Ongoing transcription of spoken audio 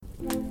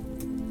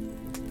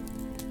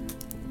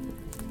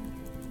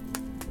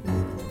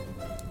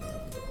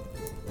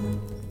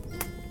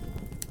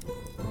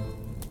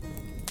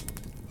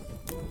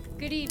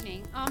Good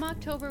evening. I'm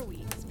October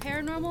Weeks,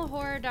 paranormal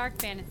horror dark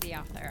fantasy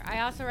author.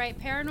 I also write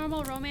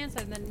paranormal romance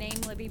under the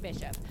name Libby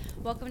Bishop.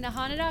 Welcome to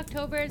Haunted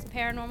October's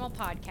Paranormal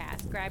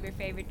Podcast. Grab your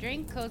favorite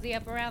drink, cozy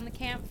up around the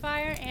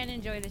campfire, and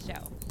enjoy the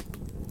show.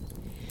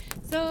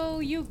 So,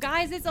 you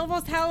guys, it's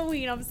almost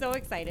Halloween. I'm so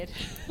excited.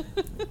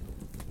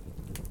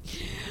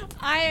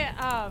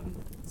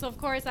 So of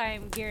course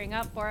I'm gearing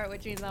up for it,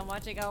 which means I'm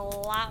watching a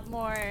lot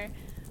more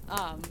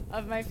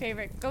of my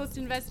favorite ghost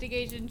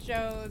investigation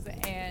shows,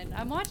 and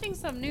I'm watching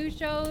some new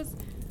shows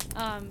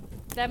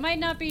that might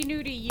not be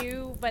new to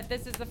you, but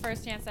this is the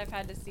first chance I've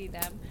had to see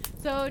them.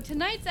 So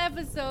tonight's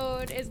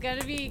episode is going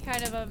to be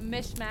kind of a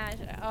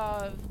mishmash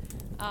of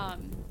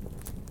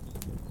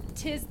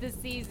tis the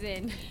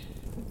season,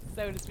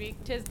 so to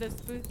speak. Tis the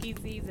spooky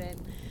season.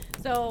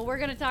 So we're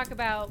going to talk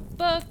about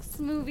books,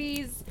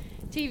 movies,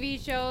 TV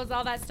shows,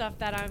 all that stuff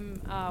that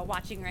I'm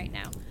watching right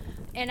now.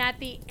 And at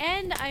the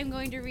end, I'm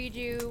going to read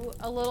you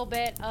a little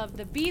bit of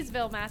the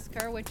Beesville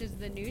Massacre, which is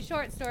the new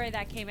short story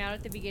that came out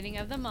at the beginning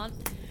of the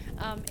month.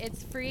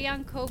 It's free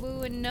on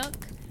Kobo and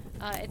Nook.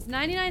 It's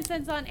 99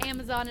 cents on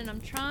Amazon, and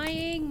I'm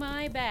trying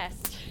my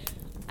best.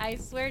 I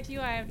swear to you,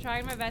 I am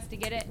trying my best to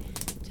get it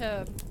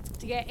to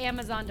get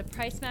Amazon to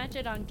price match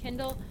it on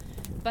Kindle.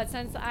 But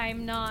since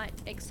I'm not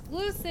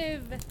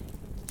exclusive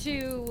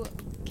to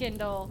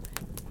Kindle,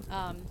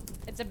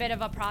 it's a bit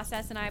of a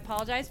process, and I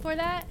apologize for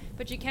that,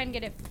 but you can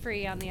get it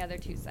free on the other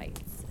two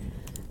sites.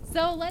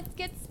 So let's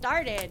get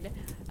started.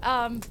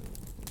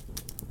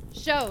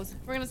 Shows.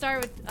 We're going to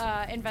start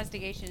with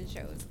investigation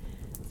shows.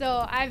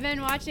 So I've been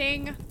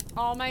watching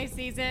all my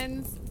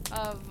seasons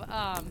of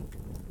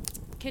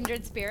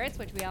Kindred Spirits,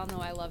 which we all know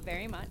I love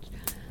very much.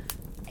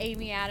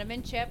 Amy, Adam,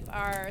 and Chip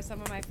are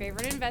some of my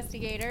favorite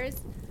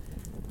investigators.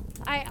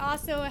 I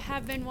also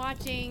have been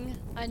watching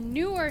a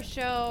newer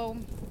show.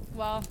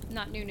 Well,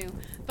 not new,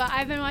 but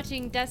I've been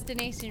watching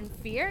Destination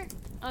Fear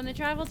on the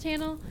Travel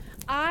Channel.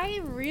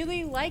 I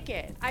really like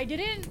it. I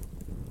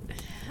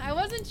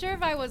wasn't sure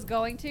if I was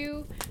going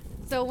to.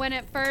 So when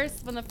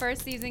the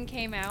first season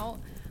came out,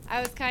 I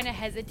was kind of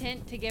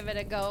hesitant to give it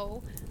a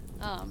go.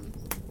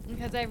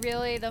 Because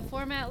the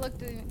format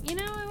looked,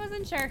 I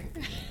wasn't sure.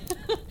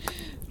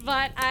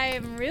 But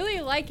I'm really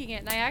liking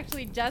it. And I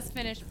actually just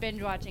finished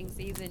binge watching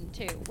season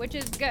 2, which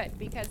is good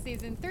because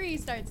season 3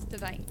 starts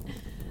tonight.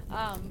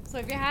 So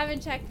if you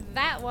haven't checked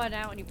that one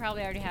out, and you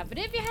probably already have, but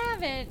if you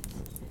haven't,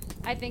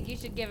 I think you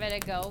should give it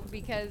a go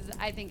because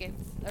I think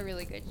it's a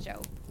really good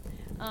show.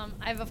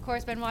 I've, of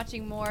course, been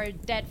watching more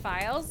Dead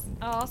Files,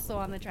 also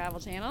on the Travel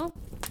Channel.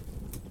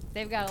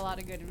 They've got a lot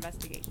of good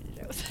investigation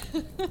shows.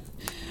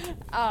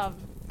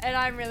 And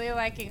I'm really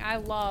I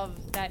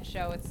love that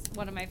show. It's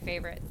one of my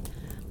favorites.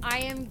 I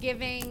am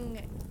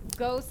giving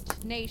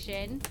Ghost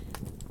Nation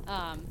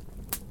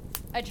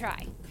a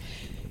try.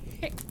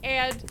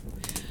 And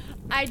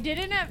I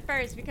didn't at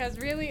first because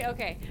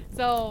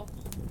so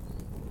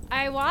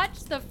I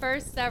watched the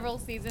first several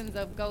seasons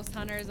of Ghost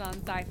Hunters on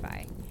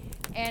Sci-Fi.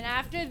 And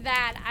after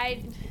that,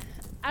 I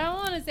don't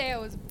want to say I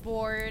was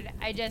bored.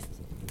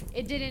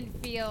 It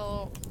didn't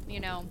feel,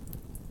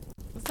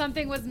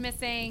 something was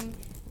missing.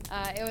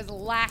 It was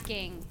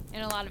lacking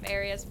in a lot of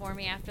areas for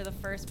me after the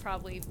first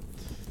probably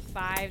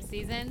 5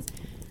 seasons.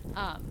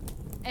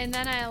 And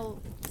then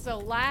so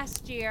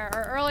last year,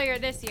 or earlier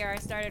this year, I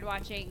started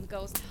watching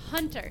Ghost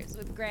Hunters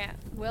with Grant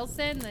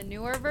Wilson, the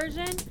newer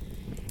version.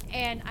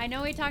 And I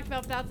know we talked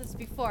about this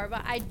before,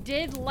 but I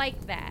did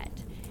like that.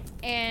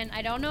 And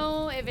I don't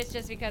know if it's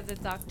just because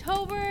it's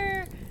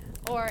October,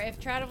 or if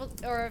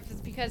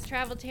it's because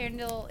Travel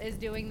Channel is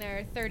doing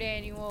their 3rd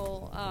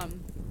annual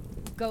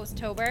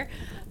Ghost-tober.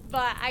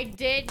 But I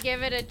did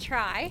give it a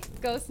try,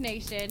 Ghost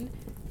Nation.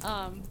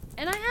 And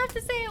I have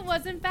to say it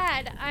wasn't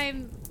bad.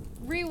 I'm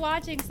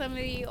rewatching some of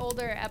the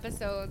older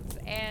episodes,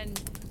 and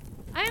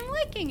I'm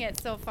liking it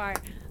so far.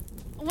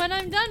 When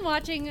I'm done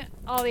watching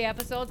all the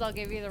episodes, I'll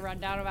give you the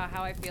rundown about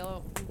how I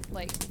feel,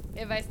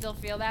 if I still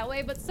feel that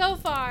way. But so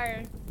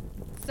far,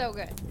 so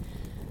good.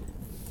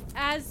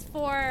 As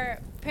for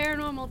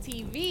paranormal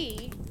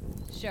TV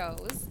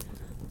shows,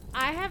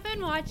 I have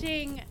been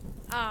watching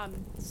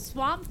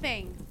Swamp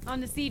Thing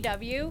on the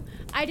CW.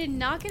 I did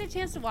not get a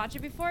chance to watch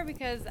it before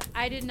because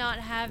I did not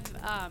have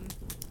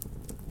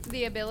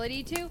the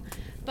ability to,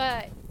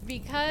 but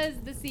because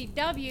the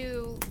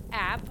CW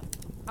app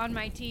on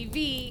my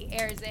TV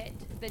airs it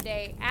the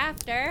day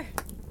after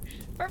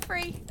for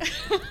free,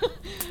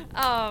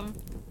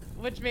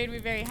 which made me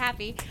very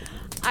happy,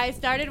 I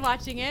started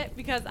watching it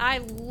because I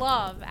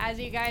love, as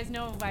you guys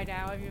know by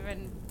now, if you've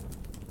been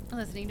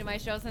listening to my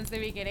show since the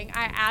beginning,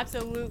 I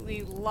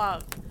absolutely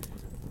love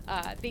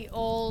the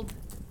old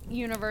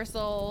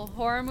Universal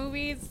horror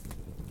movies,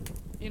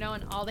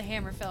 and all the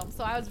Hammer films.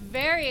 So I was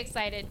very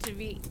excited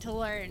to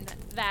learn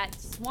that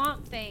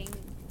Swamp Thing,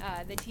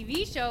 the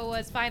TV show,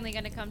 was finally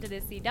going to come to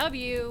the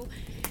CW,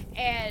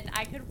 and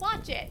I could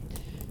watch it.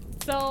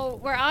 So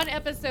we're on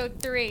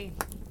episode 3,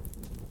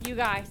 you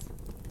guys.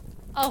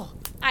 Oh,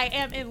 I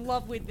am in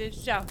love with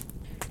this show,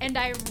 and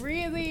I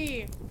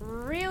really,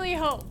 really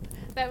hope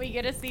that we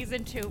get a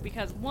season 2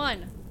 because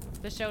 1,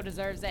 the show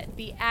deserves it.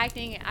 The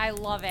acting, I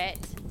love it.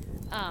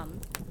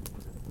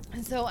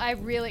 And so I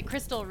really,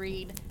 Crystal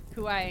Reed,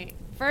 who I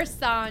first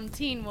saw on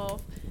Teen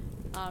Wolf,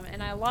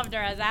 and I loved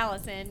her as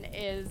Allison,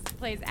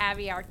 plays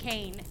Abby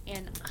Arcane.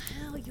 And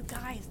oh, you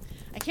guys,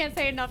 I can't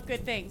say enough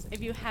good things.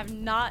 If you have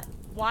not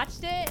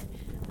watched it,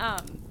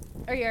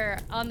 or you're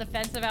on the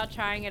fence about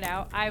trying it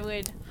out, I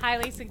would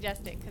highly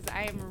suggest it because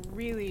I am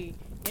really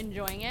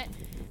enjoying it.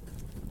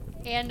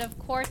 And of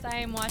course, I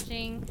am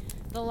watching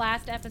the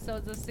last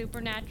episodes of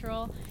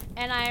Supernatural,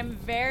 and I am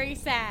very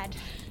sad.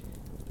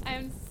 I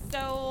am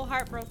so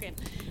heartbroken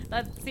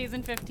that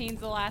season 15 is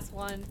the last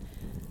one.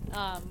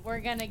 We're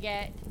gonna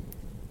get,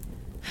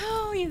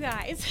 oh, you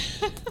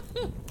guys.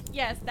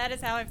 Yes, that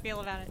is how I feel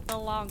about it. The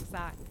long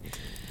sigh.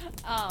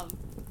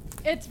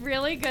 It's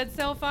really good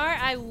so far.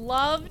 I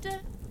loved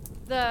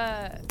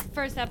the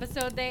first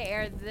episode they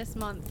aired this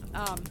month.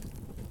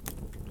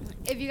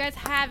 If you guys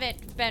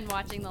haven't been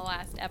watching the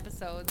last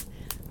episodes,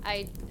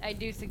 I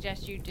do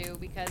suggest you do,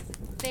 because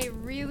they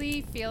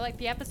really feel like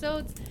the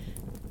episodes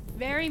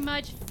very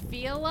much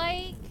feel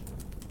like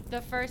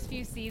the first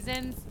few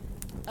seasons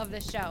of the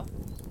show.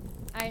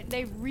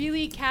 They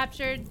really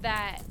captured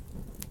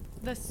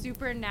the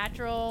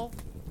supernatural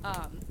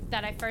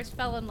that I first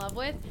fell in love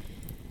with.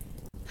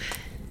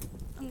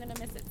 I'm gonna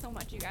miss it so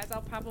much, you guys.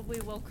 I'll probably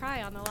will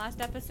cry on the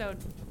last episode.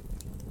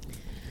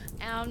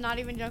 And I'm not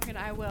even joking,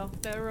 I will.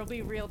 There will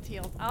be real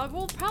tears. I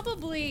will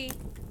probably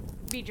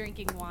be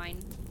drinking wine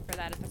for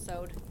that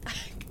episode.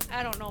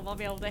 I don't know if I'll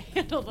be able to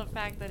handle the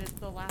fact that it's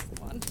the last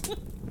one.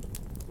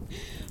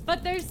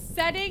 But they're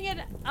setting it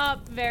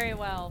up very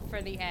well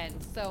for the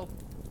end. So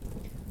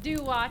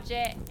do watch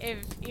it,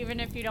 even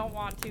if you don't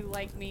want to,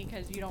 like me,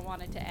 because you don't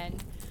want it to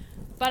end.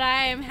 But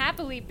I am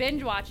happily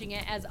binge watching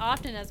it as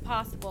often as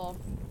possible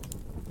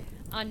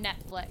on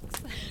Netflix.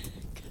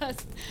 Because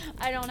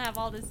I don't have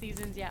all the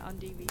seasons yet on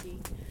DVD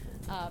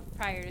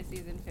prior to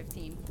season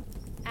 15.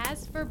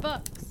 As for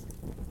books,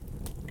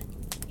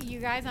 you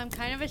guys, I'm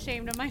kind of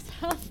ashamed of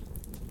myself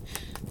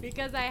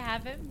because I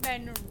haven't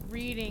been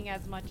reading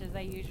as much as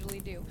I usually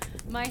do.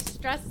 My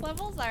stress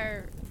levels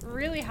are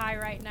really high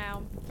right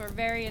now for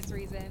various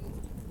reasons,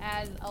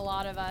 as a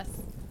lot of us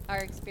are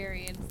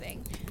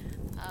experiencing.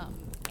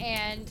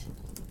 And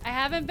I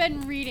haven't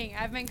been reading.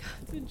 I've been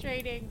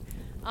concentrating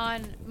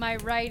on my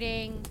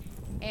writing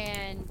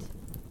and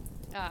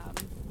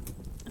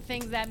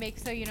things that make,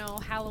 so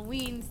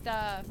Halloween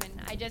stuff,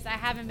 and I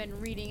haven't been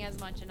reading as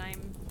much, and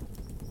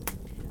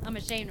I'm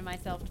ashamed of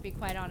myself, to be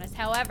quite honest.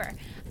 However,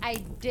 I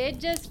did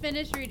just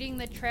finish reading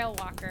The Trail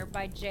Walker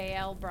by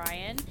J.L.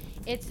 Bryan.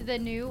 It's the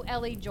new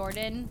Ellie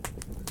Jordan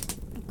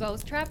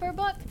Ghost Trapper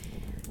book.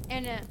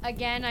 And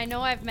again, I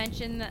know I've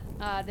mentioned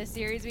the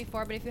series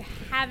before, but if you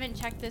haven't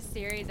checked this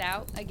series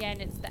out,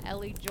 again, it's the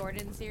Ellie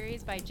Jordan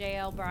series by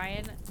J.L.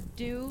 Bryan.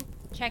 Do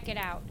check it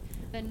out.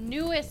 The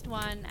newest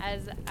one,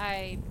 as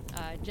I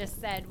just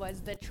said,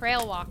 was The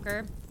Trail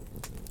Walker.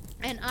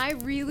 And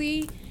I've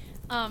really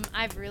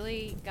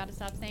got to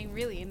stop saying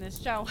really in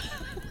this show.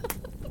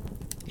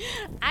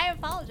 I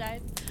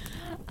apologize.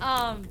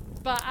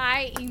 But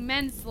I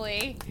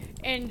immensely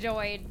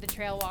enjoyed The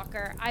Trail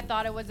Walker. I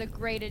thought it was a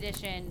great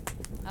addition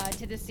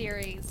to the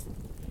series.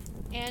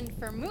 And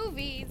for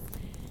movies,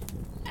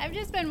 I've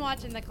just been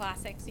watching the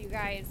classics, you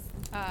guys.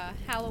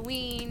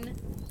 Halloween,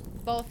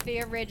 both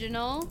the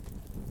original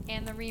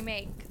and the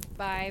remake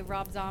by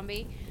Rob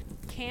Zombie.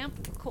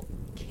 Camp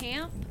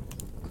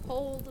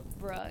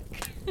Coldbrook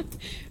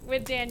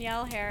with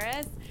Danielle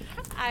Harris.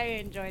 I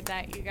enjoyed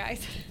that, you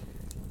guys.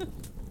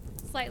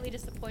 Slightly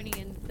disappointing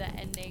in the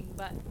ending,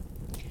 but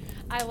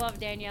I love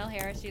Danielle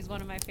Harris. She's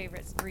one of my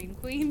favorite scream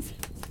queens.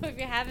 So if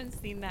you haven't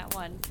seen that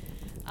one,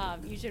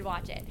 you should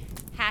watch it.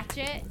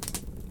 Hatchet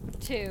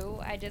 2,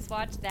 I just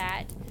watched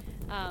that.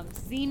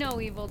 See No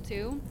Evil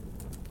 2.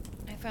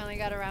 I finally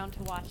got around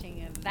to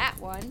watching that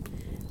one,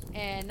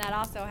 and that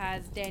also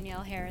has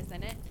Danielle Harris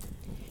in it.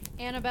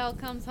 Annabelle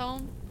Comes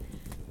Home,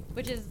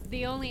 which is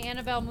the only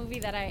Annabelle movie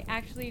that I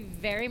actually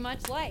very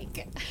much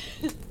like.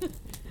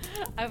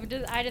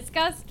 I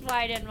discussed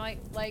why I didn't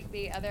like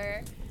the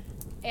other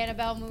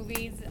Annabelle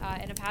movies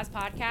in a past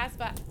podcast,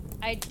 but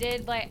I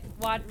did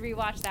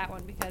rewatch that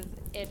one because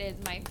it is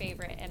my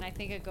favorite, and I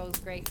think it goes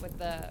great with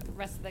the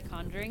rest of the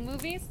Conjuring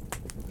movies.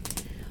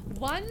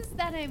 Ones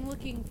that I'm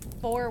looking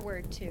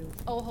forward to.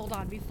 Oh, hold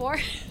on. Before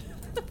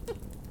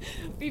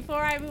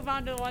I move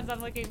on to the ones I'm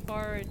looking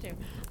forward to,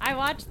 I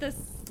watched the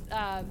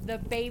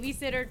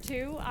Babysitter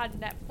 2 on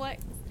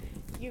Netflix.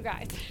 You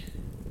guys.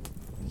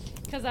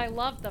 Because I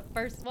loved the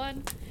first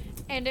one,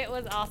 and it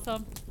was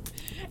awesome.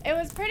 It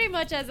was pretty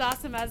much as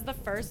awesome as the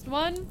first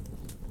one,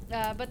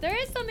 but there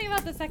is something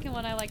about the second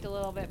one I liked a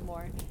little bit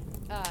more.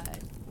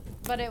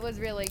 But it was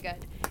really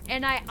good.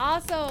 And I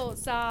also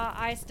saw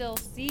I Still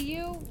See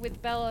You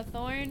with Bella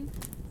Thorne.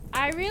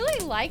 I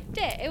really liked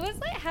it. It was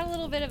had a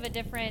little bit of a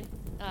different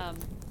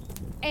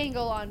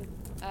angle on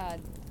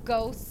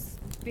ghosts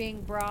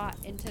being brought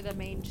into the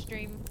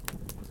mainstream.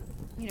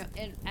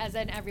 And as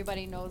in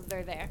everybody knows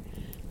they're there.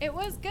 It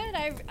was good.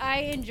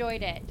 I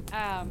enjoyed it.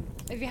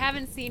 If you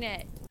haven't seen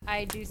it,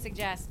 I do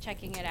suggest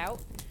checking it out.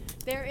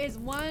 There is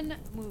one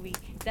movie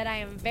that I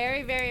am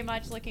very, very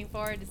much looking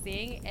forward to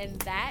seeing, and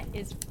that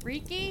is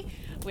Freaky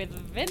with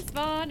Vince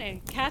Vaughn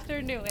and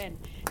Catherine Newton.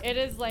 It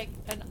is like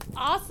an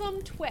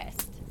awesome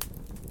twist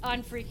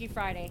on Freaky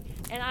Friday,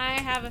 and I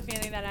have a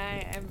feeling that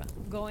I am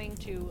going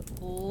to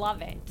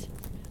love it.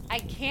 I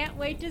can't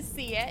wait to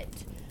see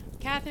it.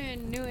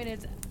 Catherine Newton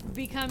is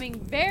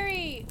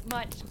very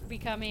much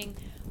becoming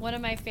one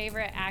of my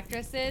favorite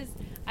actresses.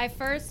 I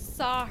first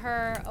saw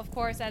her, of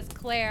course, as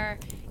Claire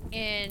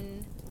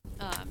in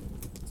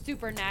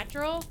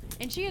Supernatural,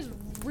 and she has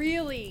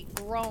really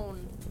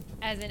grown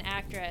as an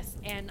actress,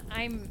 and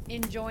I'm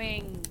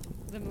enjoying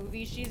the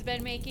movies she's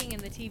been making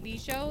and the TV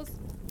shows.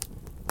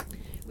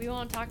 We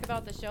won't talk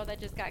about the show that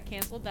just got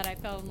canceled that I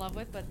fell in love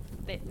with, but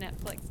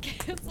Netflix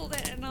canceled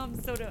it, and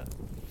I'm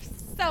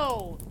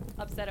so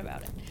upset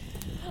about it.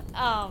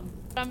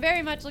 I'm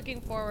very much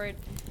looking forward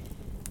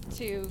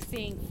to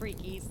seeing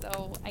Freaky,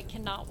 so I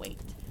cannot wait.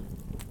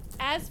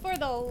 As for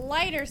the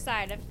lighter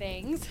side of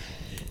things,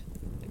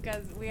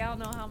 because we all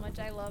know how much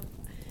I love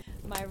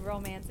my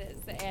romances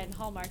and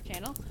Hallmark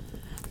Channel,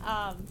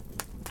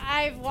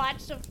 I've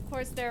watched, of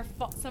course,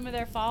 some of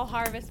their fall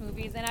harvest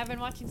movies, and I've been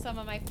watching some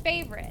of my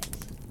favorite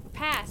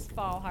past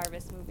fall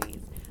harvest movies.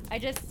 I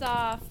just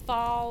saw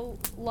Fall,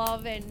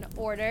 Love, and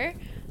Order,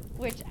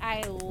 which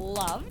I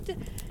loved.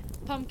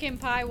 Pumpkin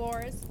Pie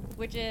Wars,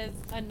 which is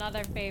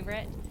another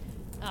favorite.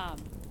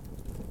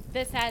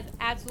 This has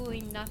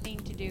absolutely nothing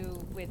to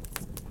do with,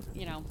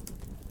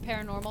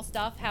 paranormal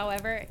stuff.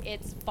 However,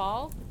 it's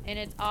fall and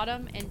it's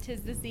autumn and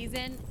 'tis the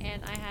season,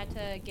 and I had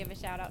to give a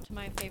shout out to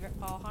my favorite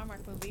fall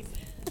Hallmark movies.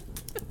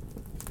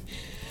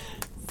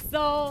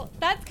 So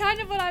that's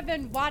kind of what I've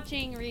been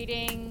watching,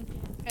 reading,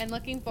 and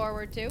looking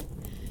forward to.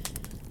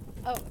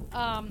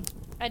 I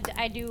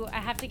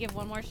have to give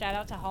one more shout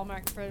out to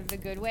Hallmark for The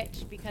Good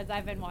Witch, because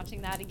I've been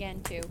watching that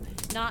again too.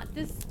 Not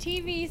this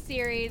TV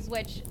series,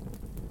 which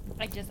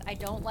I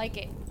don't like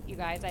it, you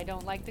guys. I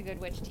don't like the Good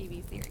Witch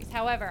TV series.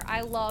 However,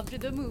 I loved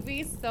the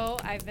movies, so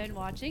I've been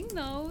watching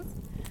those.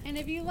 And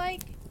if you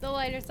like the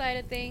lighter side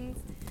of things,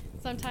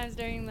 sometimes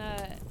during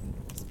the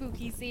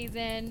spooky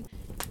season,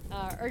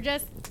 or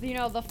just,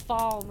 the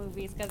fall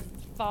movies, because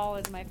fall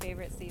is my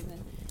favorite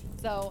season.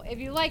 So if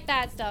you like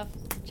that stuff,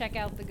 check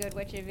out The Good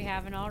Witch if you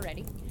haven't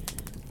already.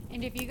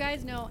 And if you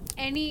guys know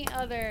any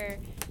other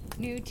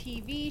new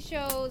TV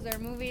shows or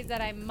movies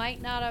that I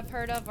might not have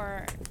heard of,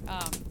 or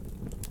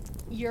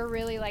you're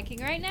really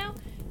liking right now,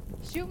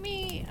 shoot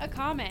me a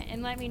comment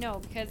and let me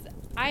know, because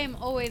I am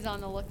always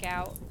on the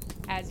lookout,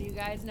 as you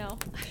guys know.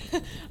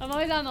 I'm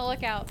always on the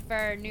lookout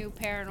for new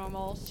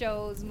paranormal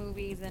shows,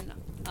 movies, and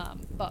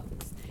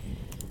books.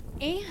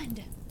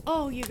 And,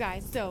 you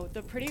guys, so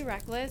The Pretty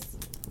Reckless,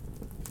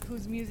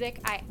 whose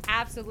music I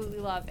absolutely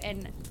love,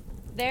 and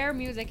their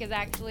music is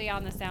actually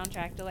on the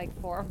soundtrack to like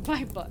 4 of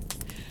my books.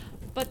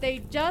 But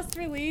they just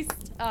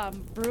released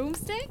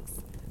Broomsticks,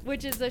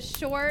 which is a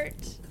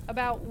short,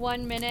 about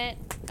 1 minute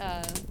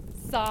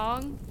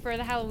song for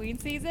the Halloween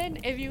season.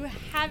 If you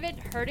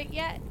haven't heard it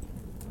yet,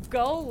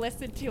 go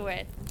listen to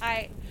it.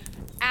 I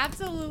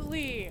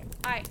absolutely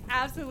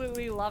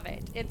love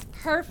it. It's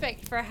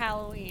perfect for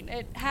Halloween.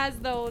 It has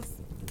those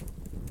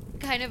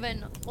kind of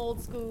an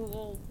old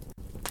school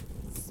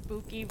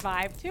spooky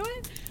vibe to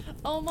it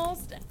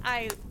almost.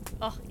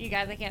 You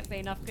guys, I can't say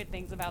enough good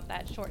things about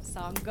that short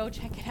song. Go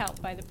check it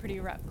out by The Pretty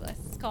Reckless.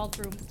 It's called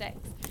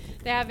Broomsticks.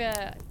 They have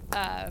a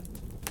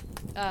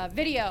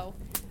video,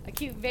 a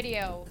cute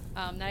video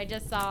that I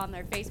just saw on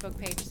their Facebook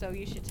page, so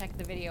you should check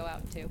the video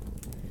out too.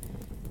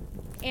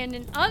 And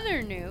in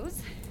other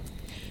news,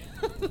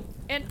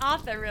 in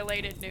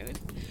author-related news,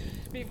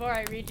 before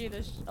I read you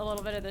a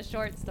little bit of the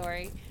short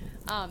story,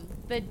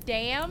 The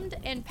Damned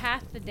and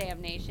Path to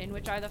Damnation,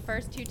 which are the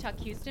first 2 Tuck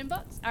Houston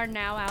books, are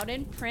now out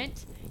in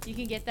print. You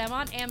can get them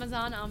on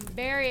Amazon. I'm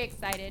very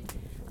excited.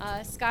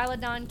 Skyla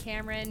Dawn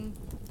Cameron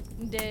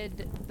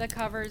did the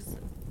covers,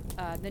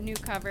 the new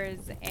covers,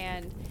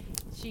 and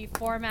she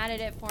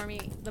formatted it for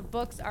me. The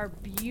books are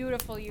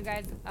beautiful, you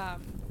guys.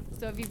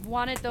 So if you've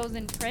wanted those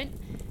in print,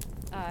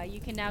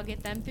 you can now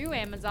get them through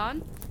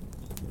Amazon.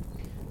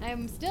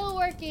 I'm still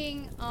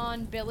working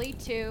on Billy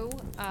 2.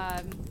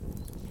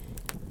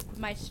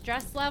 My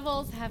stress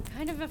levels have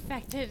kind of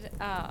affected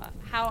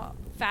how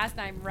fast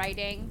I'm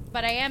writing,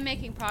 but I am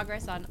making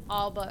progress on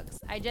all books.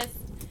 I just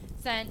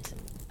sent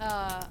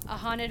a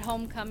Haunted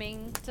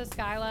Homecoming to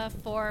Skyla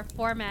for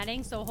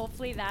formatting, so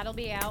hopefully that'll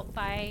be out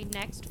by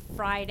next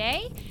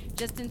Friday,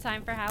 just in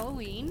time for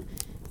Halloween.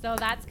 So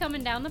that's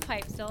coming down the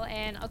pipe still,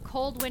 and A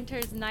Cold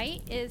Winter's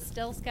Night is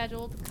still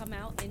scheduled to come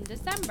out in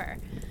December.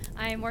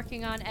 I'm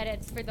working on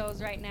edits for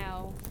those right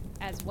now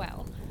as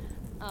well.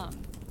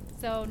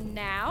 So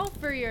now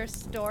for your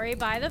story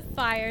by the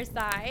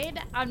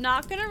fireside. I'm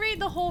not going to read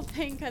the whole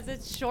thing because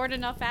it's short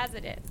enough as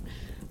it is.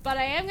 But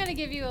I am going to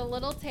give you a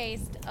little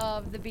taste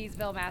of the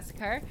Beesville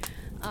Massacre.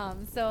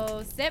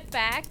 So sit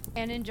back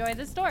and enjoy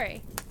the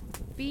story.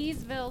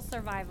 Beesville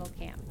Survival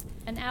Camp.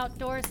 An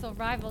outdoor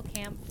survival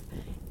camp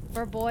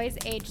for boys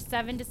aged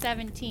 7 to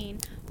 17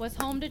 was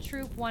home to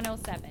Troop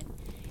 107.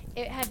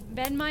 It had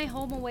been my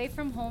home away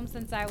from home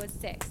since I was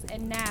 6,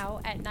 and now,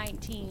 at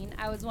 19,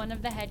 I was one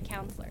of the head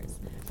counselors.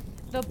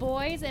 The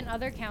boys and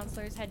other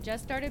counselors had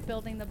just started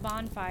building the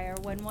bonfire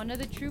when one of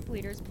the troop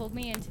leaders pulled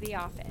me into the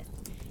office.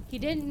 He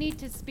didn't need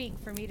to speak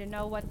for me to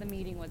know what the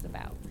meeting was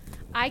about.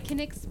 I can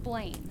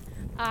explain.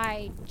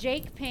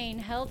 Jake Payne,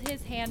 held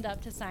his hand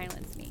up to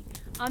silence me.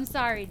 I'm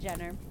sorry,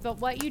 Jenner, but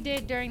what you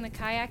did during the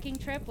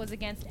kayaking trip was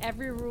against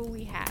every rule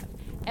we have.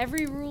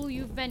 Every rule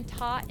you've been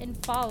taught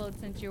and followed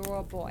since you were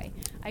a boy.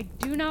 I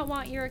do not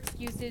want your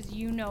excuses.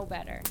 You know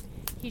better.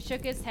 He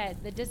shook his head,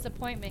 the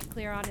disappointment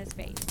clear on his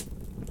face.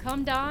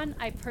 Come dawn,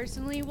 I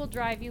personally will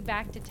drive you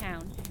back to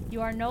town.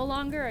 You are no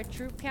longer a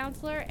troop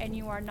counselor, and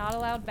you are not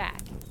allowed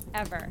back.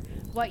 Ever.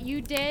 What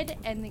you did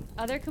and the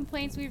other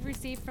complaints we've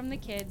received from the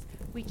kids,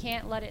 we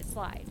can't let it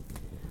slide.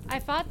 I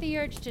fought the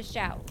urge to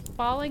shout,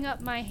 balling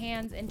up my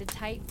hands into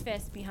tight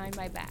fists behind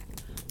my back.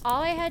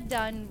 All I had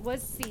done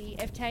was see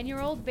if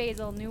 10-year-old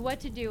Basil knew what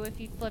to do if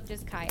he flipped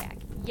his kayak.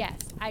 Yes,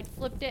 I'd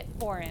flipped it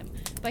for him,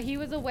 but he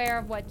was aware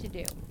of what to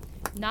do.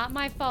 Not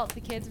my fault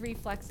the kid's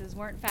reflexes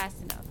weren't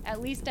fast enough.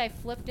 At least I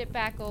flipped it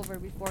back over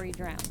before he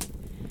drowned.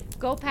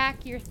 Go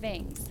pack your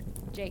things,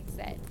 Jake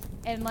said.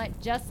 And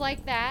just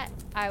like that,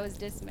 I was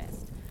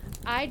dismissed.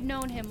 I'd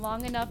known him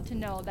long enough to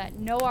know that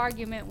no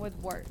argument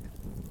would work,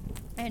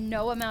 and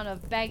no amount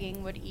of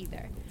begging would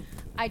either.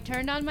 I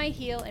turned on my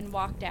heel and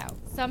walked out,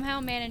 somehow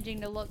managing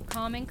to look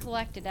calm and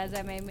collected as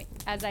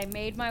I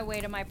made my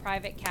way to my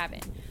private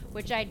cabin,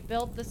 which I'd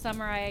built the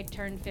summer I had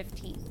turned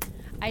 15.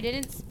 I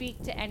didn't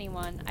speak to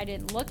anyone. I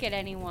didn't look at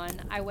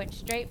anyone. I went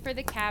straight for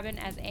the cabin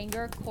as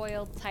anger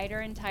coiled tighter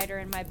and tighter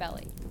in my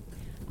belly.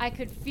 I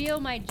could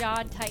feel my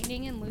jaw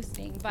tightening and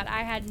loosening, but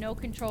I had no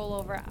control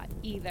over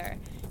either,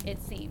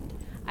 it seemed.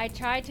 I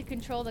tried to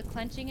control the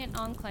clenching and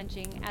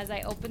unclenching as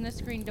I opened the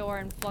screen door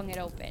and flung it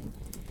open.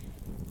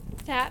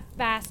 That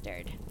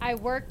bastard. I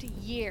worked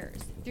years,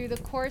 through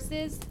the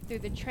courses, through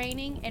the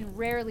training, and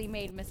rarely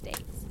made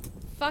mistakes.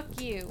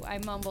 Fuck you, I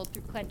mumbled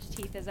through clenched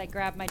teeth as I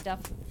grabbed my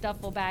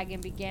duffel bag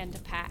and began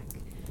to pack.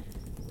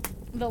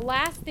 The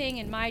last thing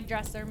in my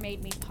dresser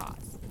made me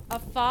pause. A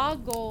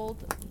fog gold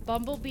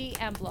bumblebee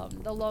emblem,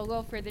 the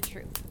logo for the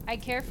troop. I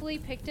carefully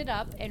picked it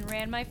up and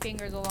ran my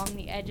fingers along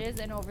the edges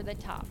and over the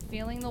top,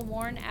 feeling the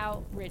worn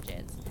out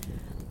ridges.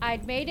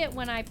 I'd made it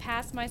when I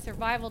passed my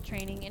survival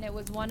training, and it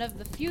was one of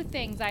the few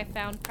things I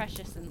found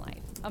precious in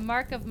life, a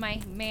mark of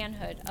my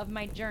manhood, of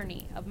my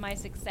journey, of my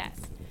success.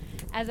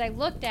 As I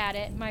looked at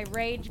it, my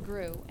rage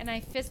grew, and I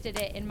fisted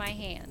it in my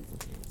hands.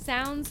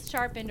 Sounds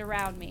sharpened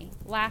around me,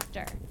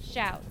 laughter,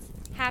 shouts,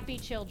 happy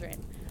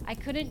children. I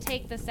couldn't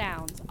take the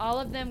sounds. All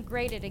of them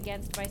grated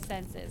against my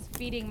senses,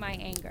 feeding my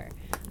anger.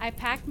 I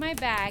packed my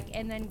bag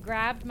and then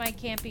grabbed my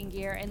camping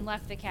gear and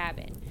left the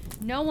cabin.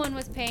 No one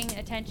was paying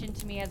attention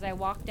to me as I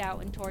walked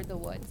out and toward the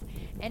woods,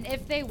 and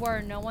if they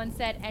were, no one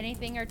said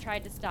anything or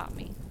tried to stop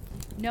me.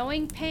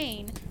 Knowing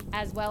Payne,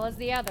 as well as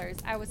the others,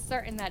 I was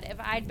certain that if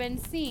I'd been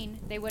seen,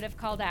 they would have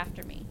called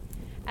after me.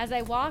 As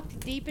I walked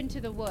deep into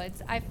the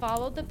woods, I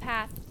followed the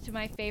path to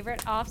my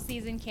favorite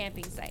off-season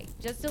camping site,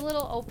 just a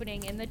little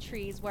opening in the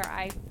trees where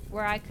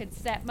I could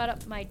set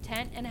up my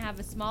tent and have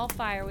a small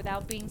fire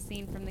without being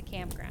seen from the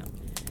campground.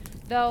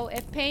 Though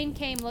if Payne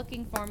came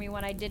looking for me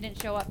when I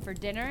didn't show up for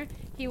dinner,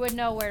 he would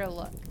know where to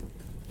look.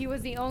 He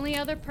was the only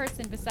other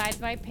person besides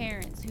my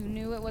parents who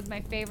knew it was my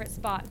favorite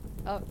spot,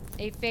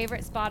 a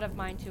favorite spot of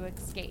mine to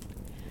escape.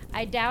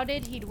 I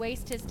doubted he'd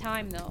waste his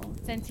time, though,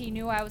 since he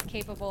knew I was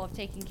capable of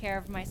taking care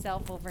of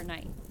myself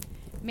overnight.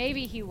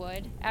 Maybe he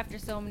would, after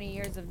so many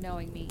years of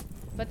knowing me,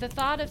 but the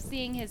thought of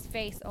seeing his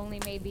face only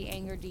made the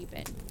anger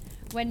deepen.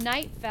 When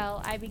night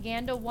fell, I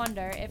began to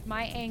wonder if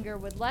my anger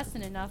would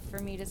lessen enough for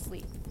me to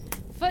sleep.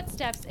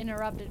 Footsteps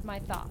interrupted my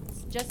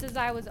thoughts, just as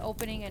I was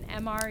opening an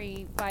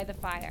MRE by the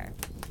fire.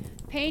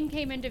 Payne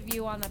came into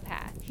view on the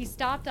path. He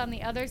stopped on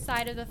the other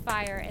side of the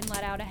fire and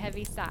let out a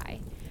heavy sigh.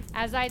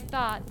 As I'd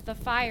thought, the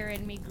fire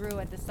in me grew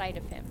at the sight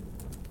of him.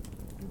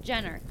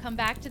 Jenner, come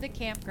back to the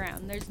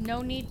campground. There's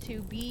no need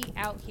to be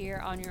out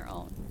here on your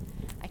own.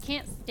 I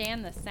can't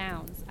stand the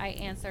sounds, I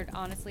answered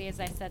honestly as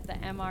I set the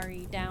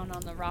MRE down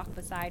on the rock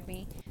beside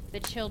me. The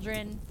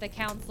children, the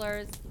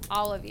counselors,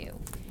 all of you.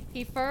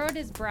 He furrowed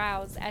his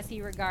brows as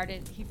he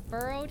regarded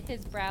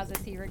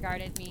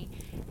me,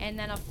 and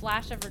then a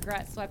flash of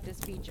regret swept his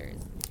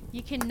features.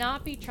 You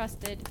cannot be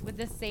trusted with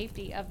the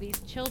safety of these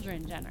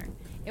children, Jenner.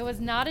 It was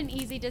not an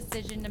easy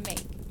decision to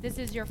make. This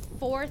is your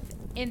 4th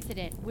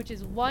incident, which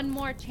is one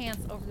more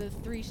chance over the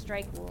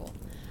 3-strike rule.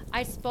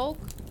 I spoke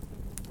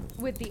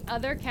with the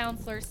other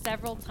counselors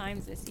several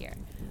times this year.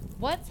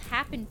 What's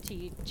happened to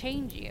you,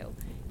 change you?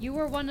 You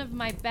were one of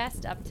my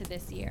best up to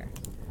this year.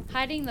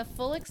 Hiding the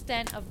full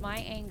extent of my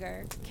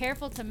anger,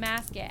 careful to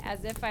mask it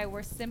as if I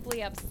were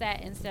simply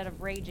upset instead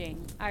of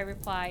raging, I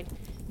replied,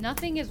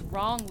 "Nothing is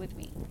wrong with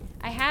me.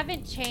 I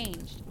haven't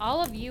changed.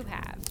 All of you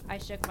have." I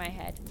shook my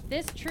head.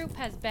 "This troop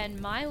has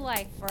been my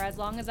life for as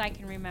long as I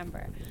can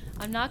remember.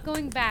 I'm not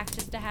going back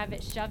just to have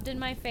it shoved in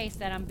my face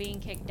that I'm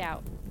being kicked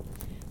out."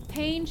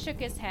 Payne shook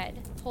his head,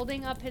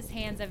 holding up his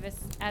hands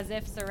as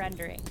if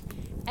surrendering.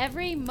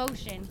 Every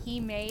motion he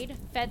made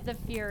fed the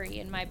fury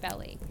in my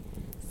belly.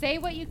 Say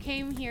what you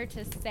came here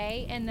to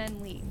say and then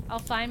leave. I'll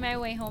find my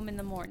way home in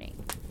the morning.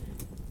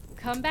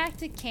 Come back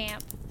to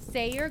camp,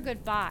 say your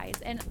goodbyes,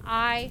 and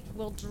I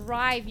will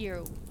drive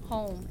you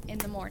home in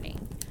the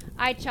morning.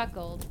 I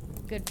chuckled.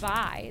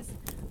 Goodbyes?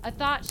 A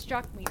thought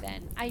struck me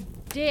then. I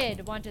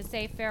did want to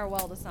say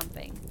farewell to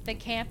something. The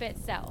camp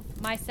itself,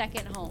 my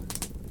second home.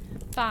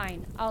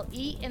 Fine, I'll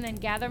eat and then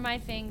gather my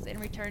things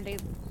and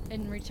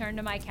return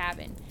to my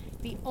cabin.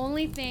 The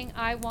only thing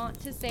I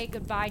want to say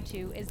goodbye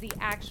to is the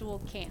actual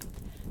camp.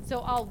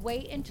 So I'll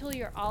wait until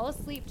you're all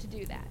asleep to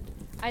do that.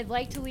 I'd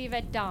like to leave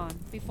at dawn,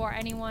 before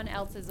anyone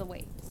else is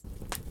awake.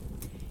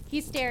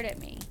 He stared at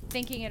me,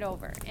 thinking it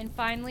over, and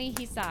finally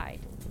he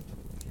sighed.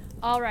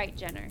 All right,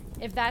 Jenner,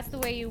 if that's the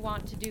way you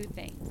want to do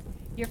things.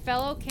 Your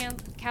fellow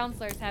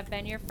counselors have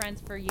been your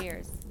friends for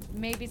years.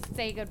 Maybe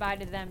say goodbye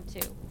to them,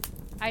 too.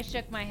 I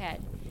shook my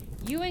head.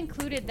 You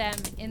included them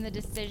in the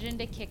decision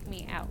to kick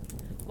me out.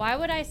 Why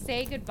would I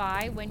say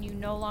goodbye when you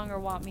no longer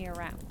want me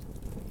around?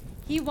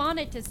 He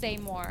wanted to say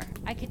more.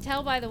 I could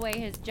tell by the way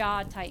his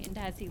jaw tightened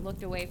as he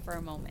looked away for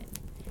a moment.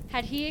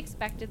 Had he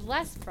expected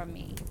less from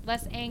me?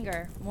 Less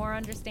anger? More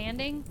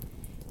understanding?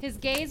 His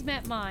gaze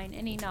met mine,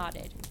 and he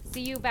nodded.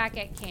 See you back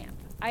at camp.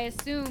 I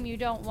assume you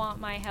don't want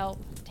my help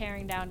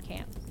tearing down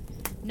camp.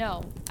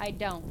 No, I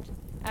don't.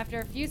 After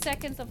a few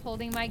seconds of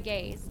holding my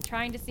gaze,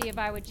 trying to see if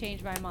I would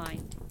change my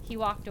mind, he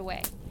walked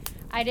away.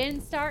 I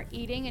didn't start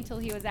eating until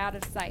he was out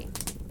of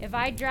sight. If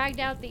I dragged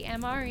out the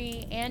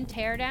MRE and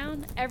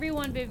teardown,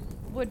 everyone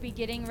would be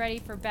getting ready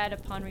for bed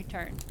upon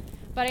return.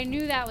 But I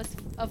knew that was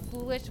a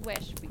foolish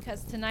wish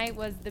because tonight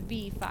was the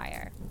bee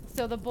fire,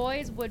 so the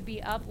boys would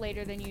be up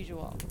later than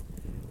usual.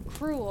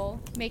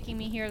 Cruel, making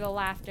me hear the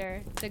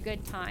laughter, the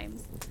good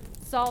times,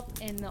 salt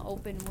in the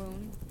open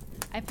wound.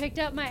 I picked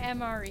up my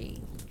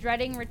MRE,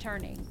 dreading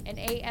returning, and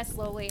ate as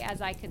slowly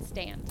as I could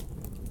stand.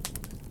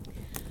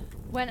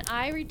 When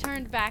I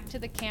returned back to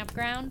the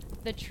campground,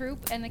 the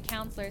troop and the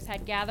counselors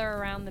had gathered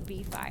around the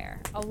bee fire,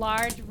 a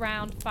large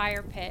round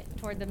fire pit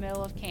toward the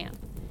middle of camp.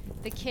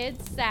 The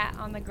kids sat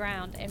on the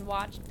ground and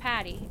watched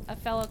Patty, a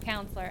fellow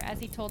counselor, as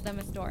he told them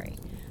a story.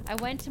 I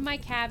went to my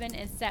cabin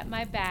and set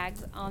my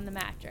bags on the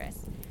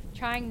mattress,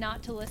 trying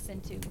not to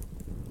listen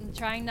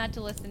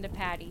to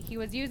Patty. He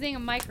was using a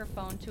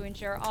microphone to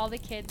ensure all the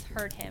kids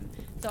heard him,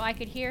 so I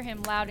could hear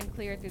him loud and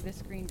clear through the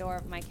screen door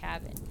of my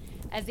cabin.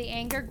 As the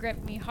anger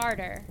gripped me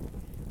harder,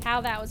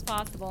 how that was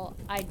possible,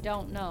 I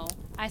don't know.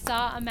 I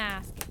saw a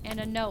mask and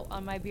a note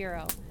on my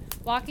bureau.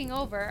 Walking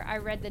over, I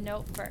read the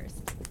note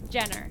first.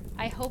 Jenner,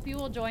 I hope you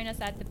will join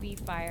us at the bee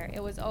fire.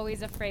 It was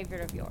always a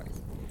favorite of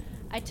yours.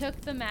 I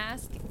took the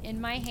mask in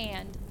my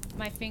hand,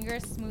 my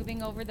fingers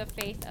smoothing over the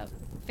face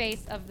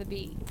of the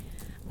bee.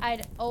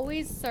 I'd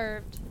always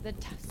served the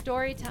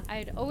story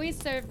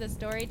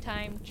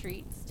time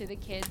treats to the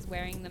kids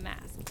wearing the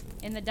mask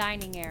in the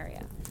dining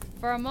area.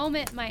 For a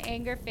moment, my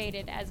anger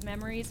faded as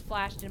memories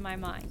flashed in my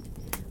mind.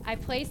 I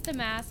placed the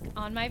mask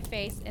on my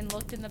face and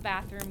looked in the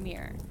bathroom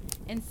mirror,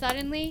 and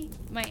suddenly,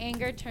 my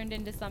anger turned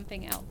into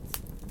something else.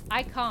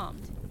 I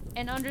calmed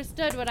and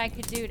understood what I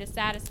could do to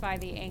satisfy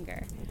the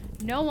anger.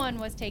 No one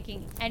was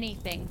taking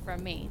anything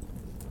from me.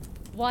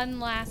 One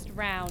last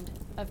round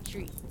of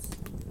treats.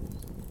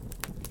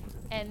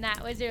 And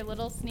that was your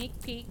little sneak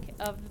peek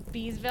of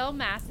Beesville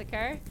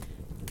Massacre,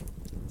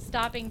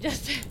 stopping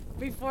just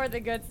before the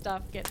good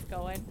stuff gets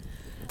going.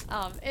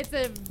 It's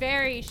a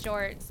very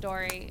short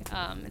story.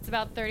 It's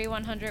about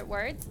 3,100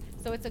 words,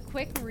 so it's a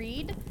quick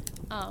read,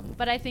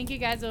 but I think you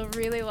guys will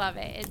really love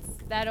it.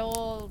 It's that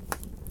old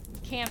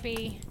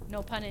campy,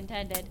 no pun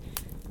intended,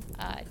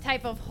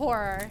 type of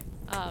horror,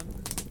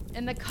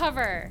 and the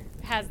cover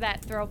has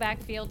that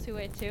throwback feel to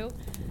it too.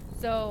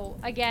 So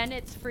again,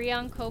 it's free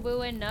on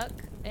Kobo and Nook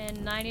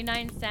and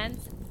 99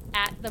 cents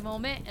at the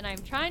moment, and I'm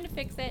trying to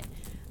fix it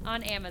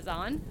on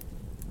Amazon.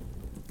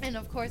 And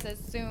of course, as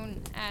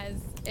soon as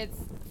it's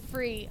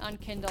free on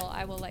Kindle,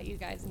 I will let you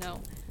guys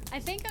know. I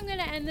think I'm going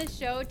to end this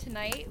show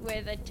tonight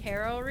with a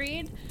tarot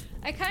read.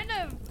 I've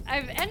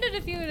ended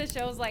a few of the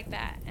shows like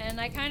that, and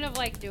I kind of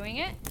like doing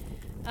it.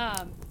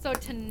 So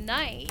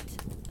tonight,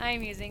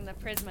 I'm using the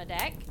Prisma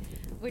deck,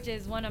 which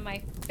is one of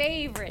my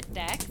favorite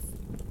decks.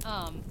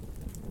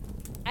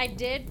 I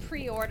did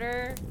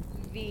pre-order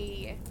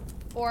the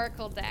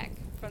Oracle deck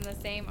from the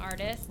same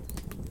artist,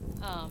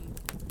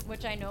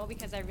 which I know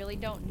because I really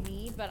don't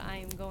need, but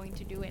I'm going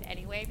to do it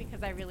anyway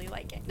because I really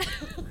like it.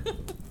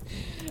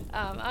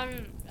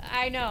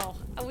 I know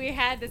we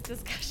had this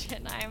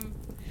discussion.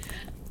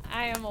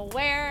 I am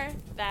aware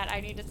that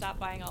I need to stop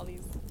buying all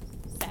these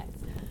sets.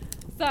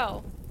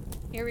 So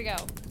here we go.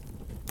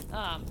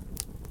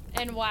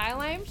 And while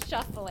I'm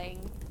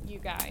shuffling, you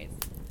guys,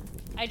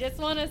 I just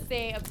want to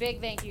say a big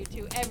thank you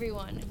to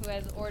everyone who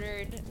has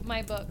ordered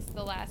my books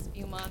the last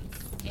few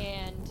months.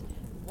 And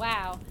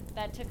wow,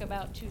 that took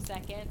about 2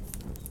 seconds.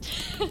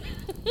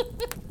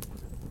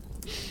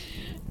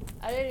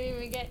 I didn't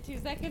even get 2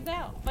 seconds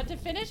out. But to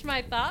finish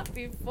my thought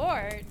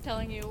before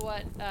telling you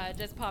what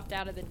just popped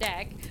out of the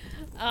deck,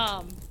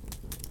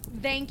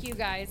 thank you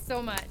guys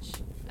so much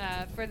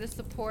for the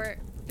support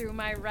through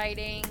my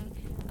writing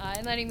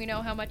and letting me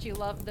know how much you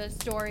love the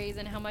stories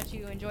and how much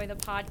you enjoy the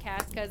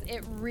podcast, because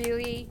it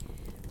really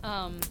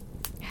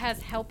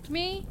has helped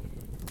me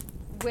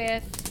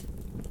with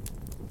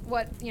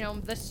what,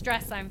 the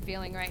stress I'm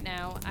feeling right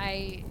now.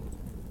 I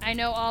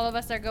know all of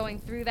us are going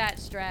through that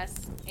stress,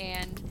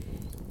 and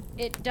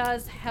it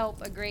does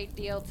help a great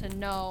deal to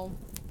know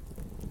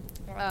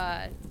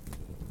that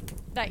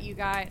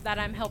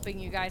I'm helping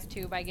you guys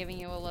too by giving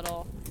you a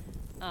little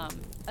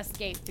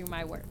escape through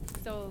my work.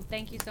 So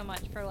thank you so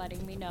much for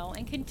letting me know,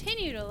 and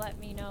continue to let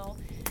me know,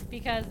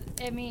 because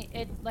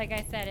like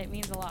I said, it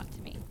means a lot to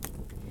me.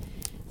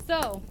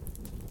 So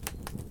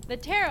the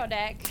tarot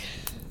deck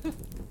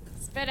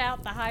spit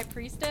out the High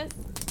Priestess.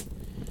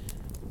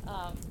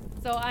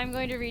 So I'm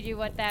going to read you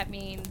what that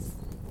means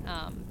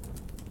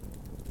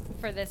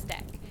for this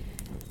deck.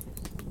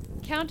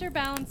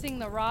 Counterbalancing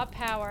the raw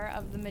power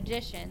of the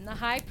Magician, the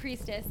High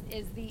Priestess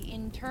is the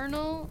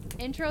internal,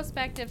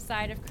 introspective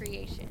side of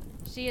creation.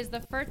 She is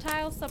the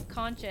fertile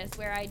subconscious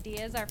where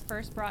ideas are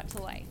first brought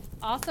to life.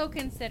 Also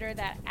consider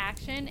that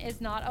action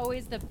is not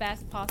always the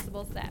best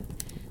possible step.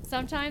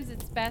 Sometimes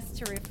it's best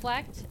to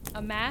reflect,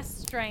 amass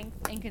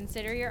strength, and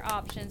consider your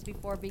options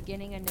before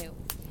beginning anew.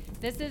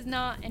 This is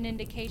not an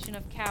indication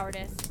of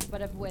cowardice,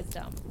 but of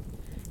wisdom.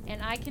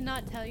 And I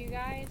cannot tell you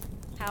guys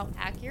how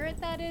accurate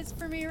that is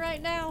for me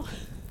right now.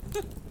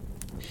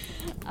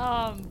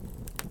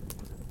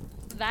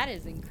 That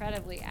is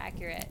incredibly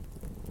accurate.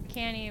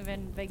 Can't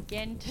even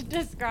begin to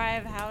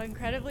describe how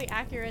incredibly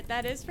accurate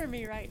that is for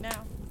me right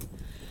now.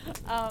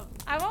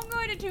 I won't go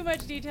into too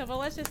much detail, but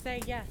let's just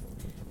say, yes,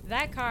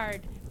 that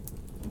card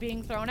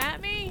being thrown at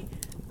me,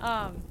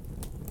 I'm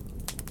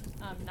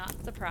not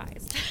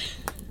surprised.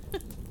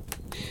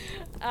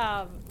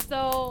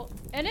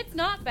 And it's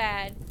not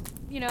bad,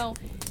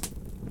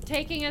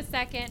 taking a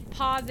second,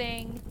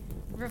 pausing,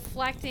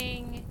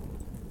 reflecting,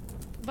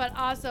 but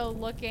also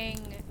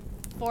looking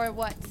for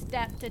what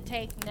step to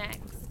take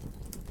next,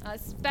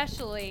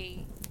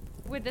 especially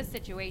with the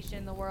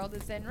situation the world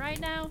is in right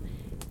now,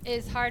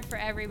 is hard for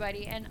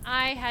everybody. And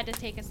I had to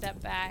take a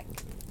step back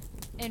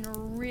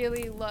and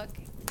really look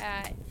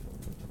at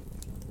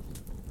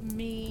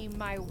me,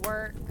 my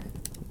work,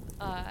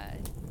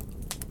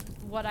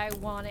 what I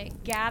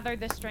wanted, gather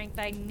the strength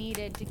I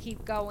needed to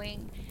keep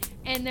going.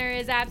 And there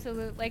is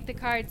like the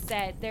card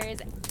said, there is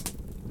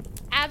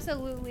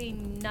absolutely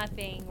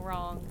nothing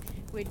wrong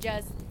with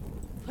just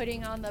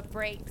putting on the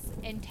brakes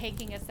and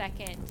taking a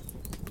second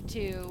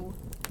to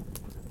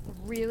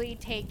really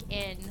take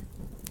in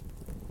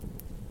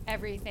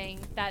everything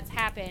that's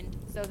happened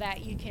so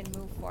that you can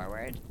move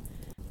forward.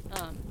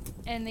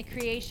 And the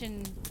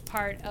creation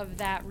part of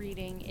that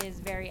reading is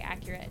very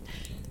accurate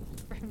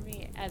for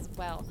me as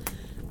well.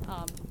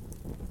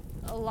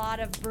 A lot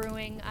of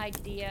brewing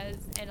ideas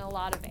in a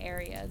lot of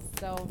areas.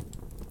 So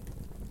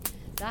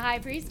the High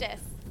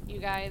Priestess, you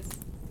guys,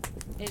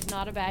 is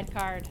not a bad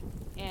card,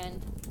 and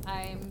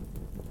I'm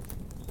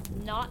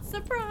not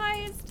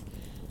surprised,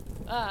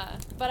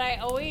 but I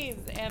always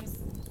am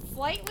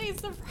slightly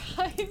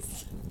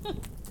surprised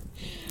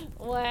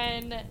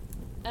when,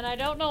 and I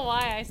don't know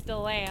why I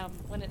still am,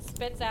 when it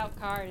spits out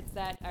cards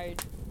that are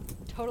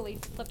totally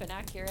flippin'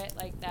 accurate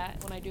like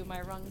that when I do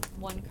my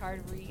one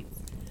card reads.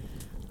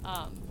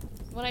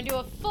 When I do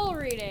a full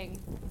reading,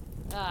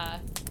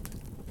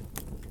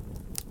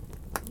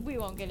 we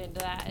won't get into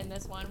that in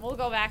this one. We'll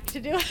go back to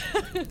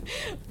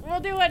we'll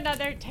do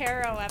another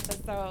tarot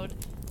episode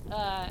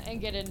and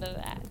get into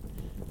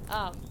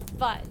that.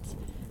 But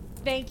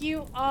thank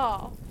you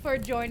all for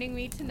joining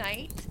me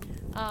tonight.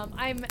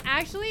 I'm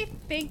actually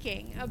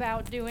thinking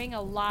about doing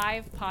a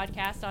live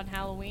podcast on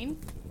Halloween,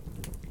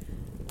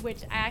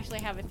 which I actually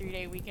have a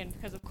 3-day weekend,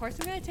 because of course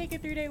I'm going to take a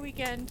 3-day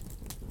weekend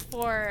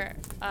for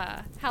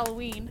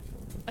Halloween,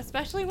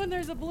 especially when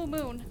there's a blue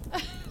moon.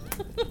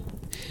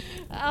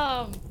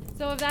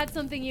 So if that's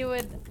something you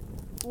would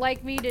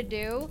like me to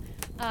do,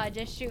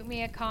 just shoot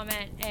me a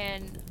comment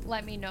and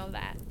let me know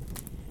that.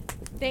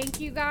 Thank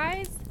you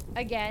guys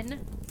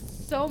again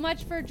so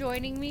much for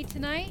joining me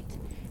tonight.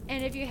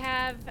 And if you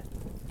have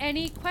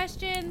any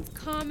questions,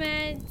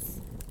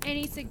 comments,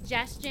 any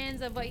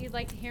suggestions of what you'd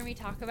like to hear me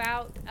talk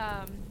about,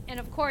 and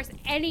of course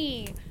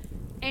any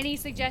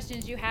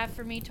suggestions you have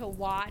for me to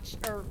watch,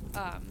 or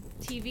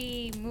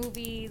TV,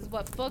 movies,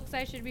 what books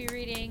I should be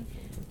reading,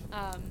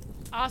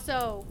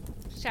 also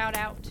shout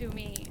out to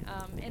me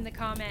in the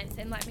comments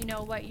and let me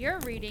know what you're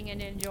reading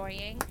and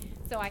enjoying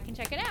so I can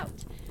check it out.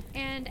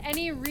 And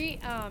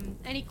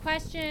any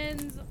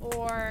questions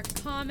or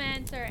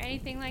comments or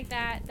anything like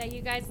that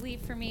you guys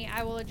leave for me,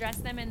 I will address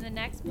them in the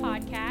next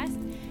podcast.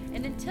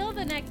 And until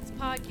the next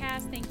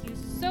podcast, thank you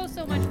so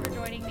much for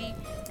joining me,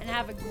 and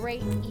have a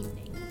great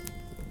evening.